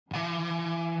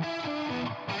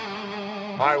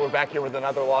All right, we're back here with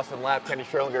another Lawson Lap. Kenny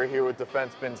Scherlinger here with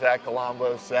defenseman Zak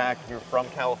Galambos. Zak, you're from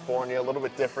California, a little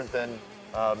bit different than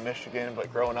Michigan,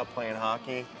 but growing up playing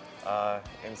hockey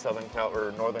in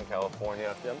Northern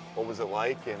California. Yep. What was it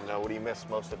like, and what do you miss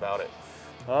most about it?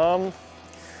 You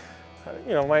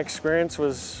know, my experience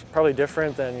was probably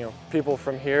different than people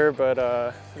from here, but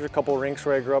there's a couple rinks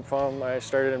where I grew up from. I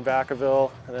started in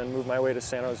Vacaville and then moved my way to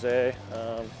San Jose.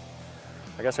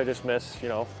 I guess I just miss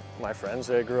my friends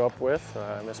that I grew up with.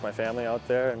 I miss my family out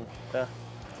there, and yeah.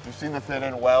 You've seen the fit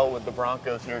in well with the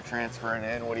Broncos here transferring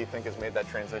in. What do you think has made that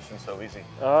transition so easy?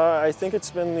 I think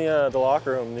it's been the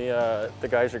locker room. The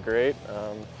guys are great.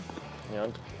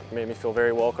 Made me feel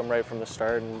very welcome right from the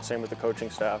start, and same with the coaching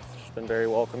staff. It's been very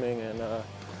welcoming, and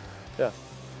yeah.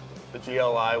 The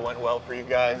GLI went well for you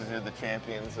guys. You're the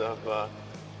champions of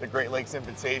the Great Lakes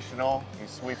Invitational. You're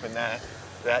sweeping that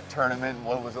tournament.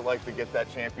 What was it like to get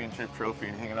that championship trophy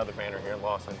and hang another banner here in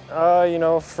Lawson?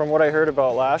 From what I heard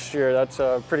about last year, that's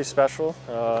pretty special.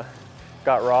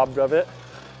 Got robbed of it.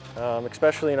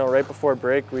 Especially, right before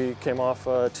break, we came off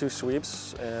 2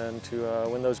 sweeps, and to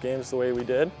win those games the way we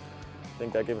did, I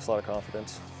think that gave us a lot of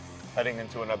confidence. Heading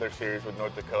into another series with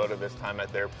North Dakota, this time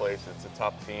at their place. It's a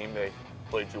tough team. They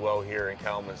played you well here in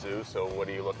Kalamazoo, so what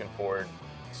are you looking forward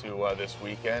to this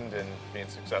weekend and being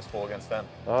successful against them?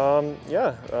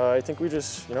 I think we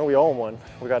just, we owe them one.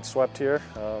 We got swept here.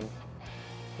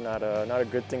 Not a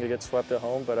good thing to get swept at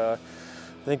home, but I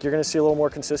think you're going to see a little more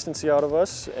consistency out of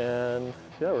us, and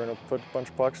yeah, we're going to put a bunch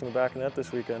of pucks in the back of net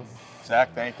this weekend.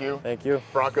 Zak, thank you. Thank you.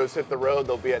 Broncos hit the road.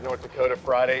 They'll be at North Dakota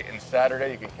Friday and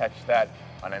Saturday. You can catch that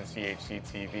on NCHC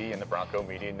TV and the Bronco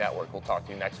Media Network. We'll talk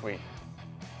to you next week.